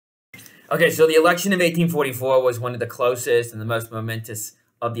Okay, so the election of 1844 was one of the closest and the most momentous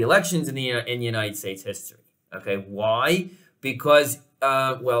of the elections in United States history. Okay, why? Because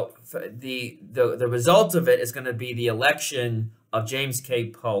the result of it is going to be the election of James K.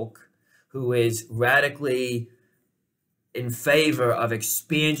 Polk, who is radically in favor of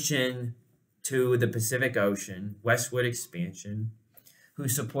expansion to the Pacific Ocean, westward expansion, who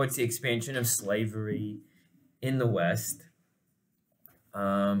supports the expansion of slavery in the West,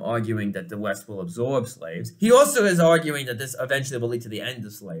 arguing that the West will absorb slaves. He also is arguing that this eventually will lead to the end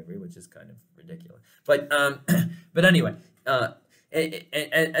of slavery, which is kind of ridiculous. But but anyway,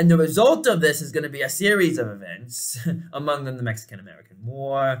 and the result of this is going to be a series of events, among them the Mexican-American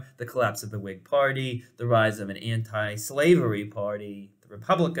War, the collapse of the Whig Party, the rise of an anti-slavery party, the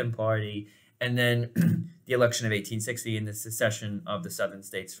Republican Party, and then the election of 1860 and the secession of the Southern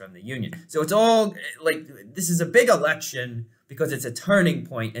states from the Union. So it's all, like, this is a big election because it's a turning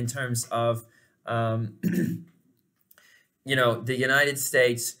point in terms of, you know, the United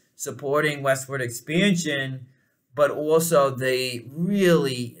States supporting westward expansion, but also the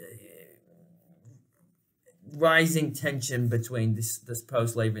really rising tension between this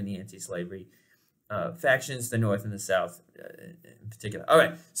pro-slavery and the anti-slavery factions, the North and the South in particular. All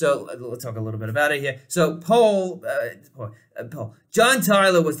right, so let's talk a little bit about it here. So John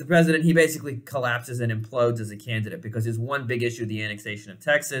Tyler was the president. He basically collapses and implodes as a candidate because his one big issue, the annexation of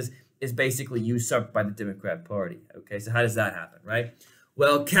Texas, is basically usurped by the Democrat Party. Okay, so how does that happen, right?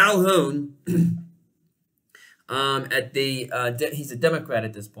 Well, Calhoun, he's a Democrat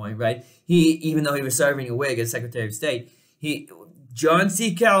at this point, right? Even though he was serving a Whig as Secretary of State, John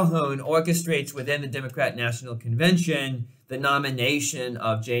C. Calhoun orchestrates within the Democrat National Convention the nomination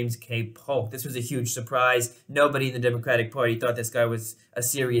of James K. Polk. This was a huge surprise. Nobody in the Democratic Party thought this guy was a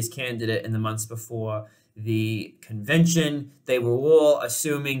serious candidate in the months before the convention. They were all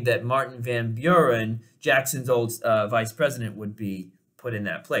assuming that Martin Van Buren, Jackson's old vice president, would be put in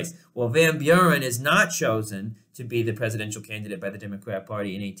that place. Well, Van Buren is not chosen to be the presidential candidate by the Democrat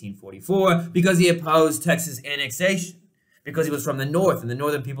Party in 1844 because he opposed Texas annexation, because he was from the North, and the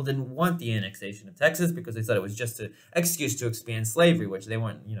Northern people didn't want the annexation of Texas because they thought it was just an excuse to expand slavery, which they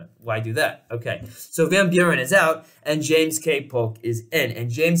weren't, you know, why do that? Okay, so Van Buren is out, and James K. Polk is in, and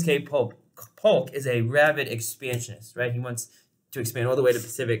James K. Polk is a rabid expansionist, right? He wants to expand all the way to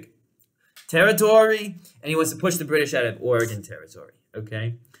Pacific territory, and he wants to push the British out of Oregon territory,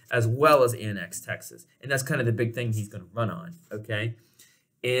 okay, as well as annex Texas, and that's kind of the big thing he's going to run on, okay?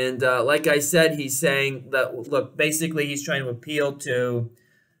 And like I said, he's saying that, look, basically he's trying to appeal to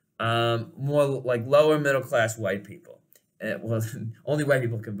more like lower middle class white people. Well, only white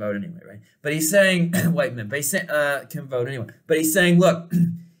people can vote anyway, right? But he's saying, white men, but he's saying, can vote anyway. But he's saying, look,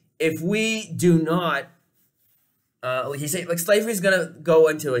 if we do not, he's saying, like, slavery is going to go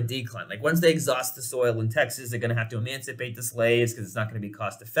into a decline. Like, once they exhaust the soil in Texas, they're going to have to emancipate the slaves because it's not going to be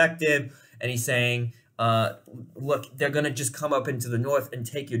cost effective. And he's saying, look, they're going to just come up into the North and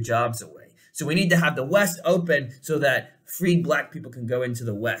take your jobs away. So we need to have the West open so that freed black people can go into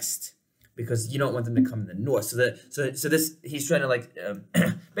the West, because you don't want them to come in the North. So this, he's trying to, like,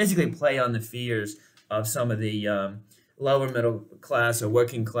 basically play on the fears of some of the lower middle class or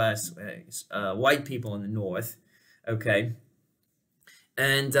working class white people in the North. Okay.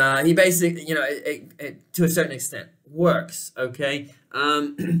 And he basically, you know, it to a certain extent works. Okay.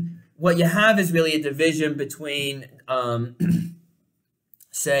 What you have is really a division between,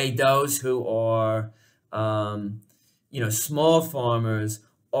 say, those who are, you know, small farmers,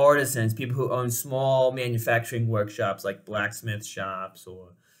 artisans, people who own small manufacturing workshops like blacksmith shops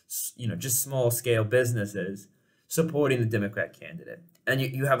or, you know, just small-scale businesses supporting the Democrat candidate. And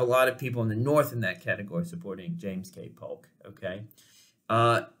you have a lot of people in the North in that category supporting James K. Polk, okay?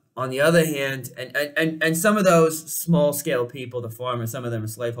 On the other hand, and some of those small-scale people, the farmers, some of them are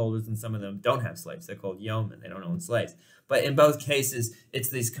slaveholders and some of them don't have slaves. They're called yeomen. They don't own slaves. But in both cases, it's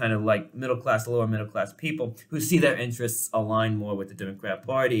these kind of like middle-class, lower middle-class people who see their interests align more with the Democrat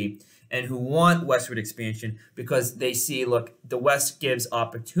Party and who want westward expansion because they see, look, the West gives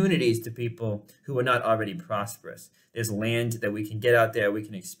opportunities to people who are not already prosperous. There's land that we can get out there. We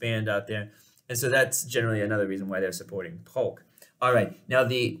can expand out there. And so that's generally another reason why they're supporting Polk. All right, now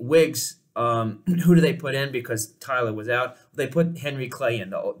the Whigs, who do they put in because Tyler was out? They put Henry Clay in,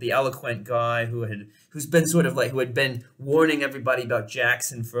 the eloquent guy who's been sort of like, who had been warning everybody about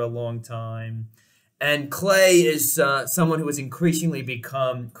Jackson for a long time. And Clay is someone who has increasingly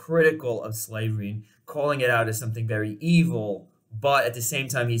become critical of slavery and calling it out as something very evil, but at the same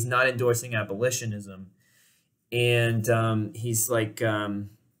time, he's not endorsing abolitionism. And he's like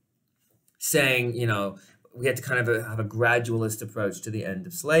saying, you know, we had to kind of have a gradualist approach to the end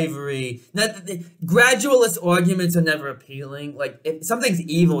of slavery. Gradualist arguments are never appealing. Like, if something's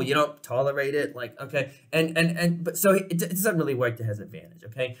evil, you don't tolerate it. Like, okay, but so it doesn't really work to his advantage.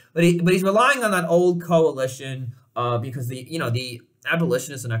 Okay, but he's relying on that old coalition because the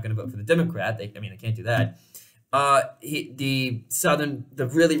abolitionists are not going to vote for the Democrat. They can't do that. The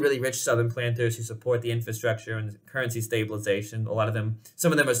really, really rich Southern planters who support the infrastructure and the currency stabilization,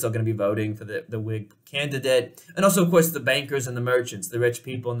 some of them are still going to be voting for the Whig candidate. And also, of course, the bankers and the merchants, the rich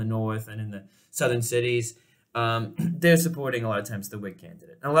people in the North and in the southern cities, they're supporting a lot of times the Whig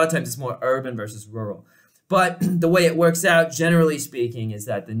candidate. And a lot of times it's more urban versus rural. But the way it works out, generally speaking, is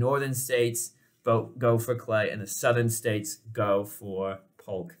that the northern states go for Clay and the southern states go for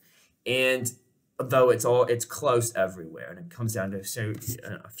Polk. And though it's close everywhere, and it comes down to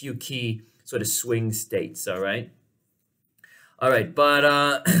a few key sort of swing states. All right, but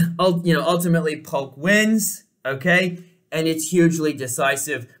ultimately Polk wins. Okay, and it's hugely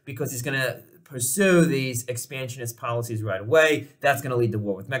decisive because he's going to pursue these expansionist policies right away. That's going to lead to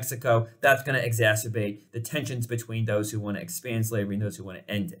war with Mexico. That's going to exacerbate the tensions between those who want to expand slavery and those who want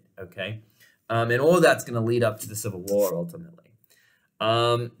to end it. Okay, and all of that's going to lead up to the Civil War ultimately.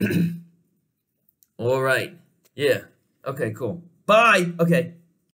 All right. Yeah. Okay, cool. Bye. Okay.